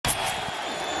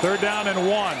Third down and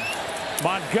 1.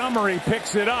 Montgomery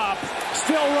picks it up.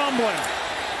 Still rumbling.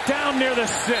 Down near the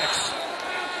 6.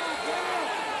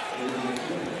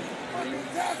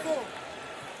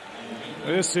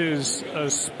 This is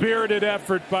a spirited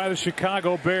effort by the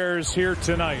Chicago Bears here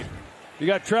tonight. You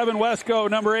got Trevin Wesco,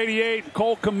 number 88,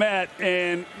 Cole Kmet,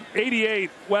 and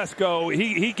 88 Wesco.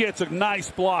 He gets a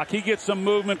nice block. He gets some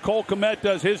movement. Cole Kmet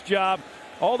does his job.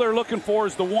 All they're looking for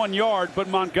is the 1 yard, but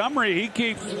Montgomery, he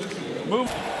keeps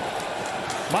moving.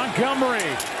 Montgomery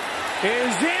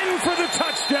is in for the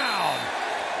touchdown.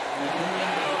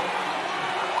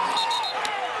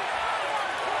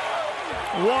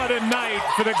 What a night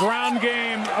for the ground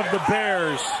game of the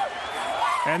Bears.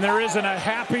 And there isn't a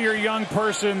happier young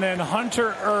person than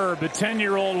Hunter Erb, the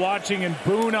 10-year-old watching in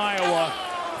Boone, Iowa.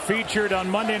 Featured on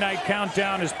Monday Night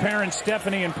Countdown. His parents,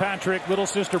 Stephanie and Patrick, little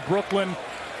sister Brooklyn.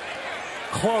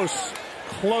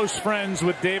 Close friends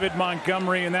with David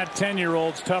Montgomery, and that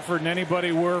 10-year-old's tougher than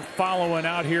anybody we're following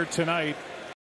out here tonight.